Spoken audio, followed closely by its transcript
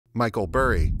Michael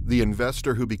Burry, the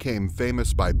investor who became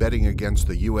famous by betting against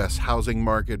the U.S. housing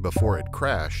market before it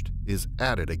crashed, is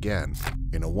at it again.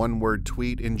 In a one-word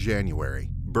tweet in January,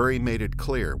 Burry made it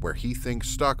clear where he thinks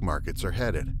stock markets are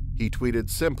headed. He tweeted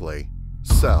simply,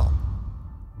 "Sell."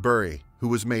 Burry, who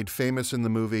was made famous in the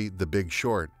movie The Big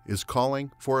Short, is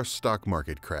calling for a stock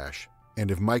market crash. And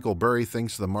if Michael Burry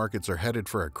thinks the markets are headed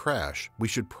for a crash, we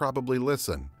should probably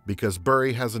listen, because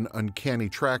Burry has an uncanny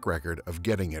track record of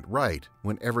getting it right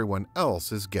when everyone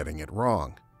else is getting it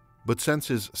wrong. But since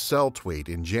his sell tweet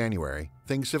in January,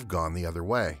 things have gone the other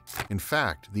way. In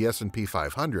fact, the S&P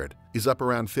 500 is up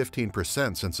around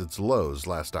 15% since its lows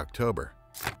last October.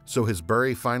 So has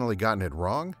Burry finally gotten it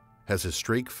wrong? Has his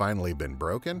streak finally been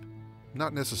broken?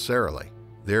 Not necessarily.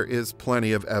 There is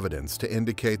plenty of evidence to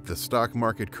indicate the stock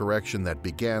market correction that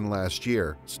began last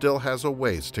year still has a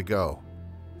ways to go.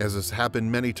 As has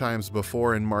happened many times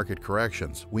before in market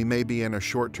corrections, we may be in a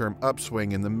short-term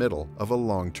upswing in the middle of a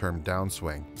long-term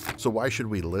downswing. So why should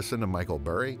we listen to Michael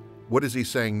Burry? What is he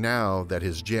saying now that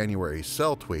his January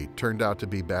sell tweet turned out to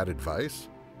be bad advice?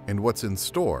 And what's in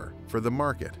store for the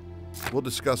market? We'll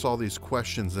discuss all these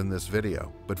questions in this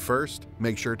video, but first,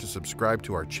 make sure to subscribe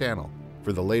to our channel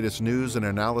for the latest news and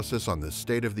analysis on the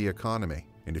state of the economy.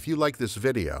 And if you like this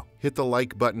video, hit the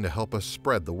like button to help us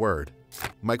spread the word.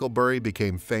 Michael Burry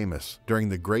became famous during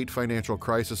the great financial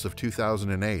crisis of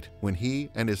 2008 when he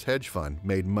and his hedge fund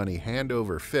made money hand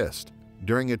over fist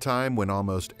during a time when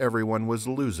almost everyone was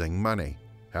losing money.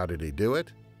 How did he do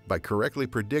it? By correctly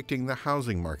predicting the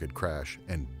housing market crash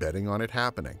and betting on it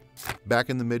happening. Back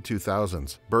in the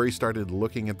mid-2000s, Burry started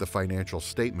looking at the financial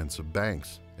statements of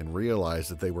banks and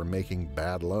realized that they were making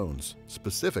bad loans,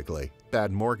 specifically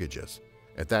bad mortgages.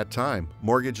 At that time,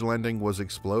 mortgage lending was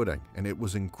exploding, and it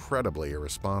was incredibly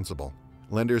irresponsible.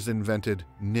 Lenders invented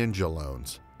ninja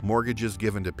loans, mortgages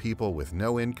given to people with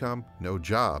no income, no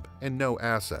job, and no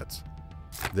assets.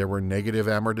 There were negative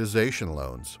amortization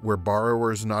loans, where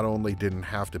borrowers not only didn't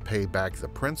have to pay back the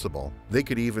principal, they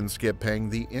could even skip paying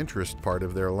the interest part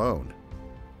of their loan.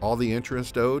 All the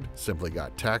interest owed simply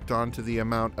got tacked on to the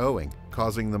amount owing,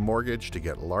 causing the mortgage to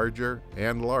get larger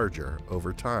and larger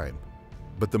over time.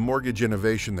 But the mortgage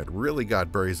innovation that really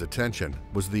got Burry's attention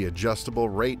was the adjustable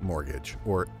rate mortgage,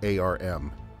 or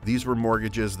ARM. These were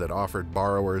mortgages that offered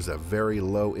borrowers a very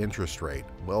low interest rate,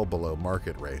 well below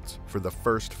market rates, for the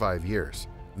first 5 years.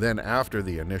 Then after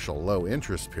the initial low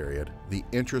interest period, the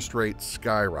interest rate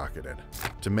skyrocketed.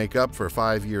 To make up for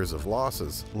 5 years of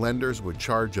losses, lenders would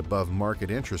charge above market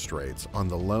interest rates on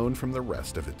the loan from the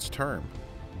rest of its term.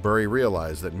 Burry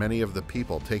realized that many of the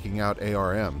people taking out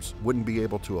ARMs wouldn't be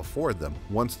able to afford them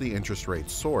once the interest rate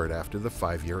soared after the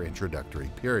 5-year introductory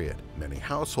period. Many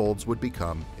households would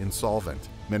become insolvent.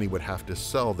 Many would have to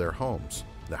sell their homes.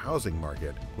 The housing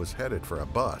market was headed for a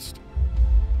bust.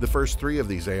 The first 3 of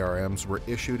these ARMs were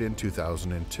issued in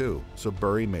 2002, so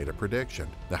Burry made a prediction.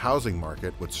 The housing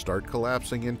market would start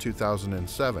collapsing in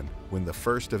 2007 when the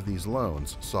first of these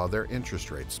loans saw their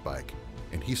interest rate spike.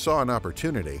 And he saw an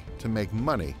opportunity to make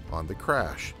money on the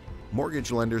crash.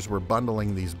 Mortgage lenders were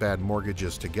bundling these bad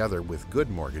mortgages together with good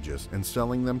mortgages and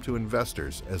selling them to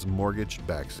investors as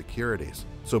mortgage-backed securities.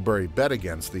 So Burry bet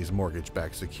against these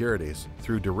mortgage-backed securities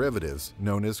through derivatives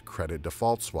known as credit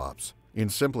default swaps. In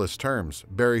simplest terms,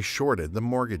 Burry shorted the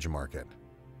mortgage market.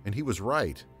 And he was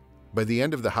right. By the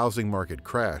end of the housing market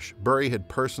crash, Burry had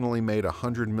personally made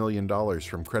 $100 million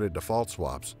from credit default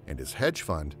swaps, and his hedge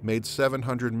fund made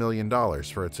 $700 million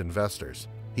for its investors.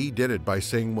 He did it by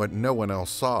seeing what no one else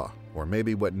saw, or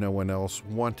maybe what no one else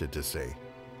wanted to see.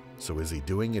 So is he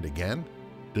doing it again?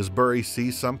 Does Burry see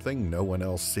something no one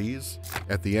else sees?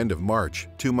 At the end of March,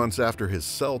 2 months after his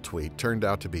sell tweet turned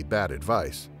out to be bad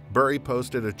advice, Burry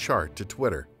posted a chart to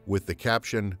Twitter with the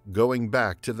caption, "Going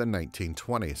back to the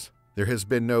 1920s. There has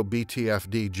been no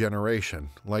BTFD generation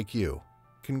like you.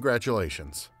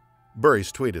 Congratulations."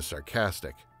 Burry's tweet is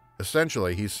sarcastic.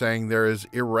 Essentially, he's saying there is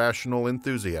irrational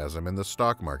enthusiasm in the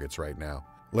stock markets right now.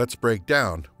 Let's break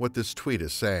down what this tweet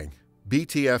is saying.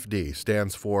 BTFD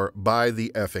stands for Buy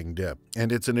the Effing Dip,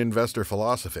 and it's an investor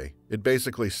philosophy. It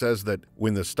basically says that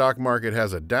when the stock market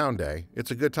has a down day,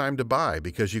 it's a good time to buy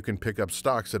because you can pick up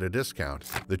stocks at a discount.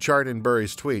 The chart in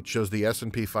Burry's tweet shows the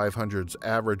S&P 500's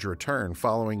average return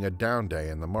following a down day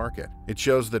in the market. It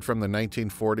shows that from the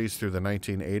 1940s through the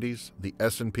 1980s, the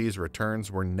S&P's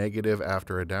returns were negative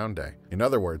after a down day. In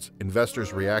other words,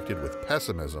 investors reacted with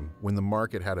pessimism when the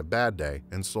market had a bad day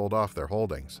and sold off their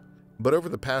holdings. But over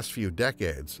the past few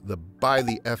decades, the buy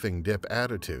the effing dip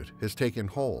attitude has taken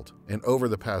hold, and over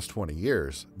the past 20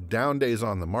 years, down days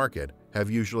on the market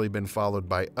have usually been followed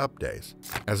by up days,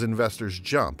 as investors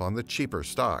jump on the cheaper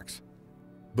stocks.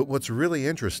 But what's really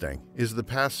interesting is the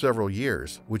past several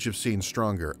years, which have seen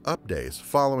stronger up days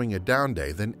following a down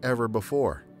day than ever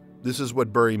before. This is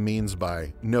what Burry means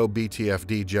by no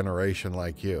BTFD generation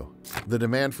like you. The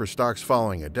demand for stocks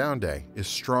following a down day is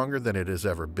stronger than it has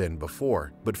ever been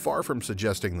before, but far from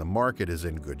suggesting the market is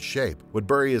in good shape. What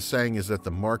Burry is saying is that the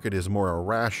market is more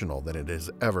irrational than it has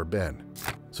ever been.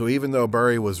 So even though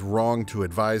Burry was wrong to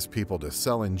advise people to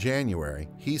sell in January,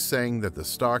 he's saying that the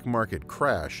stock market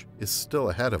crash is still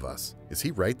ahead of us. Is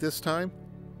he right this time?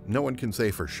 No one can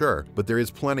say for sure, but there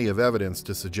is plenty of evidence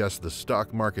to suggest the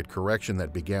stock market correction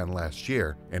that began last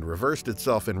year and reversed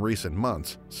itself in recent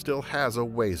months still has a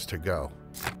ways to go.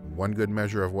 One good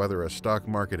measure of whether a stock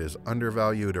market is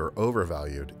undervalued or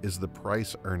overvalued is the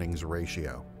price-earnings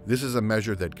ratio. This is a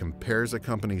measure that compares a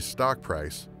company's stock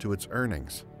price to its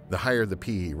earnings. The higher the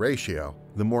PE ratio,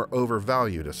 the more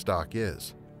overvalued a stock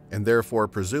is, and therefore,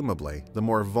 presumably, the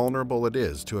more vulnerable it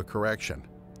is to a correction.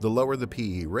 The lower the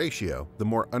PE ratio, the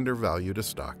more undervalued a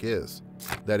stock is.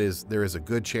 That is, there is a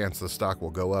good chance the stock will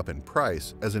go up in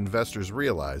price as investors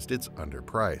realized it's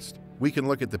underpriced. We can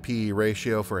look at the PE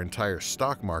ratio for entire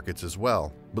stock markets as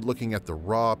well, but looking at the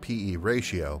raw PE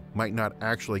ratio might not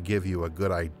actually give you a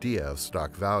good idea of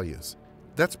stock values.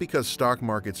 That's because stock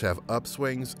markets have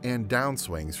upswings and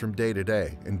downswings from day to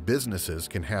day, and businesses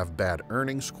can have bad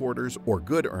earnings quarters or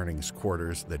good earnings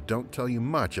quarters that don't tell you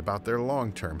much about their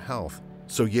long-term health.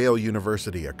 So Yale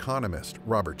University economist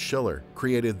Robert Shiller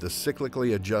created the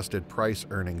cyclically adjusted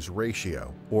price-earnings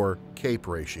ratio, or CAPE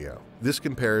ratio. This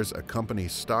compares a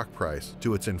company's stock price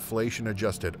to its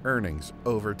inflation-adjusted earnings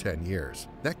over 10 years.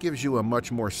 That gives you a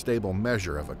much more stable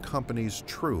measure of a company's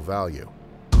true value.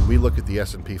 When we look at the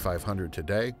S&P 500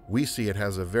 today, we see it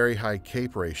has a very high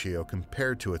CAPE ratio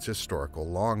compared to its historical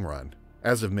long run.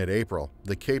 As of mid-April,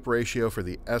 the CAPE ratio for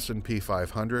the S&P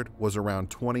 500 was around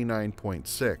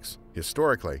 29.6.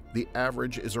 Historically, the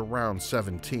average is around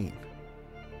 17.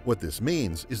 What this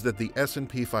means is that the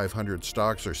S&P 500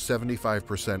 stocks are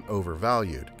 75%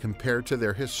 overvalued compared to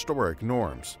their historic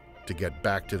norms. To get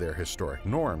back to their historic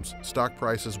norms, stock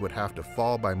prices would have to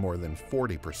fall by more than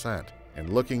 40%. And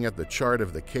looking at the chart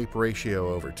of the CAPE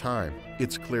ratio over time,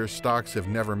 it's clear stocks have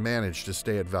never managed to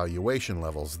stay at valuation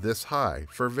levels this high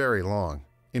for very long.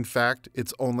 In fact,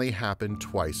 it's only happened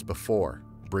twice before.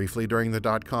 Briefly during the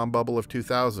dot-com bubble of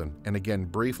 2000, and again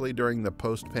briefly during the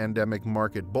post-pandemic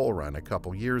market bull run a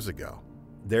couple years ago.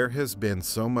 There has been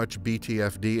so much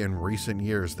BTFD in recent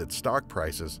years that stock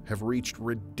prices have reached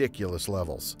ridiculous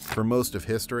levels. For most of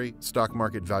history, stock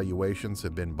market valuations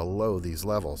have been below these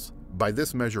levels. By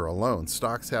this measure alone,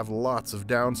 stocks have lots of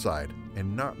downside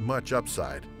and not much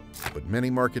upside. But many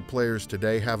market players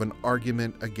today have an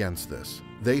argument against this.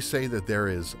 They say that there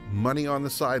is money on the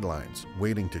sidelines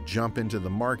waiting to jump into the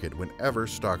market whenever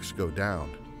stocks go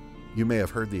down. You may have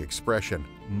heard the expression,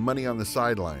 money on the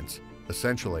sidelines.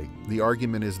 Essentially, the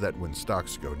argument is that when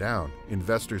stocks go down,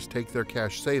 investors take their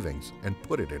cash savings and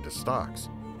put it into stocks.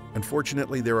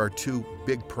 Unfortunately, there are two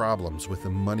big problems with the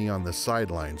money on the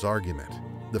sidelines argument.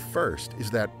 The first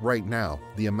is that right now,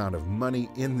 the amount of money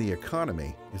in the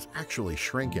economy is actually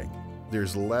shrinking.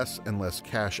 There's less and less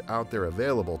cash out there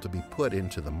available to be put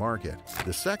into the market.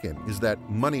 The second is that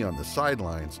money on the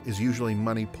sidelines is usually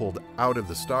money pulled out of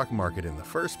the stock market in the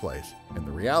first place, and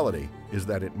the reality is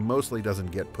that it mostly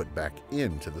doesn't get put back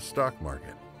into the stock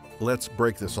market. Let's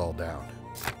break this all down.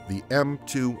 The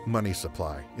M2 money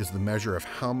supply is the measure of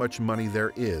how much money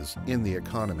there is in the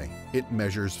economy. It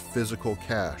measures physical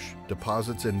cash,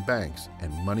 deposits in banks,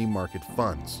 and money market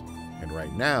funds. And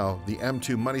right now, the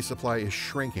M2 money supply is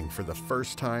shrinking for the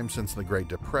first time since the Great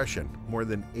Depression, more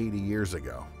than 80 years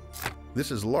ago.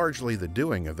 This is largely the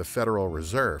doing of the Federal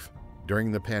Reserve.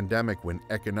 During the pandemic, when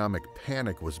economic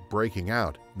panic was breaking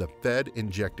out, the Fed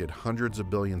injected hundreds of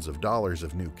billions of dollars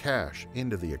of new cash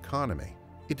into the economy.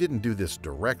 It didn't do this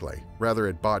directly, rather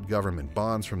it bought government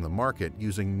bonds from the market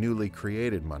using newly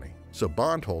created money. So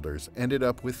bondholders ended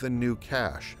up with the new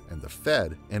cash, and the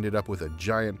Fed ended up with a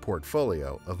giant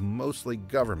portfolio of mostly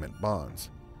government bonds.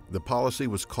 The policy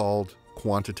was called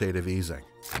quantitative easing.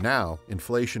 Now,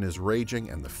 inflation is raging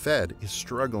and the Fed is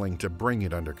struggling to bring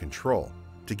it under control.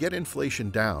 To get inflation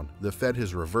down, the Fed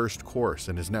has reversed course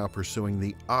and is now pursuing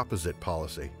the opposite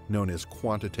policy, known as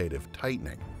quantitative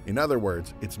tightening. In other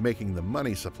words, it's making the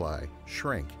money supply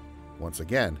shrink. Once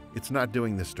again, it's not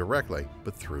doing this directly,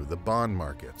 but through the bond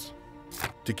markets.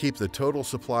 To keep the total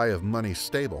supply of money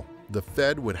stable, the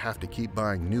Fed would have to keep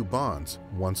buying new bonds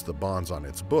once the bonds on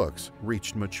its books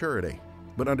reached maturity.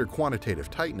 But under quantitative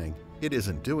tightening, it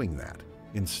isn't doing that.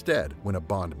 Instead, when a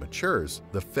bond matures,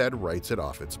 the Fed writes it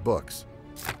off its books.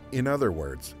 In other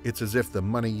words, it's as if the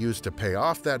money used to pay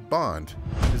off that bond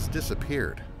has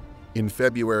disappeared. In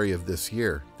February of this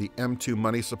year, the M2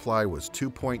 money supply was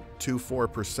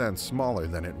 2.24% smaller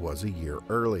than it was a year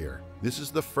earlier. This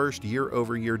is the first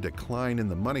year-over-year decline in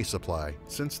the money supply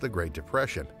since the Great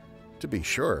Depression. To be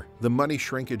sure, the money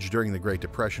shrinkage during the Great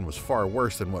Depression was far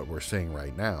worse than what we're seeing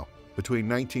right now. Between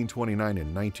 1929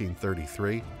 and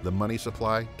 1933, the money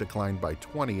supply declined by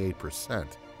 28%.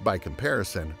 By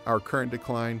comparison, our current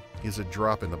decline is a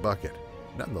drop in the bucket.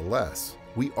 Nonetheless,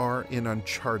 we are in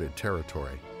uncharted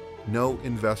territory. No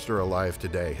investor alive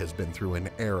today has been through an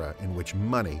era in which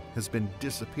money has been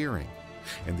disappearing,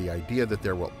 and the idea that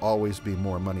there will always be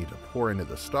more money to pour into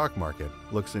the stock market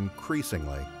looks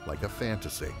increasingly like a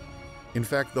fantasy. In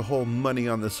fact, the whole money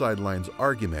on the sidelines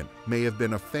argument may have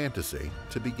been a fantasy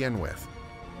to begin with.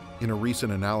 In a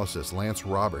recent analysis, Lance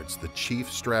Roberts, the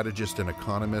chief strategist and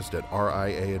economist at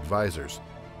RIA Advisors,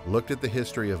 looked at the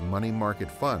history of money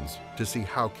market funds to see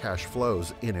how cash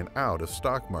flows in and out of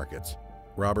stock markets.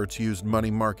 Roberts used money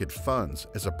market funds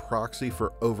as a proxy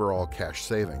for overall cash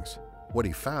savings. What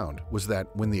he found was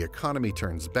that when the economy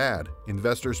turns bad,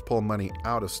 investors pull money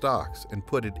out of stocks and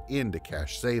put it into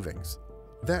cash savings.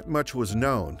 That much was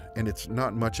known, and it's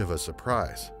not much of a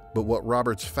surprise. But what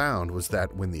Roberts found was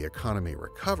that when the economy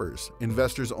recovers,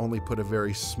 investors only put a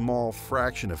very small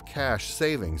fraction of cash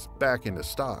savings back into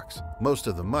stocks. Most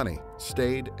of the money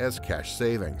stayed as cash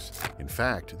savings. In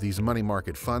fact, these money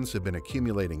market funds have been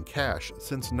accumulating cash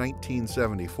since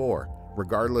 1974,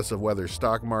 regardless of whether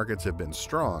stock markets have been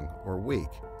strong or weak.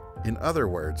 In other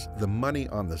words, the money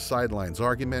on the sidelines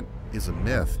argument is a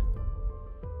myth.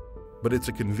 But it's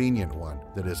a convenient one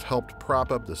that has helped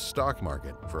prop up the stock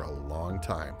market for a long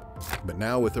time. But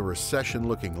now, with a recession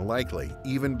looking likely,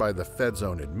 even by the Fed's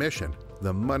own admission,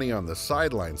 the money on the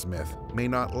sidelines myth may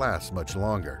not last much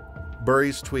longer.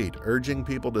 Burry's tweet urging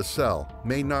people to sell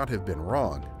may not have been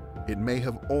wrong. It may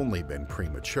have only been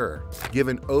premature.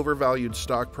 Given overvalued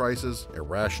stock prices,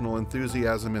 irrational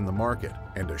enthusiasm in the market,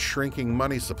 and a shrinking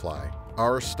money supply,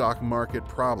 our stock market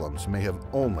problems may have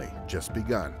only just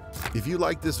begun. If you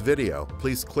like this video,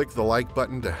 please click the like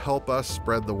button to help us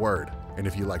spread the word. And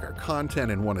if you like our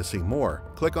content and want to see more,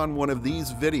 click on one of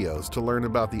these videos to learn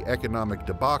about the economic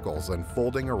debacles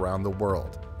unfolding around the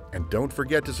world. And don't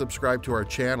forget to subscribe to our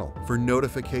channel for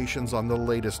notifications on the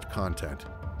latest content.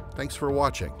 Thanks for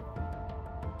watching.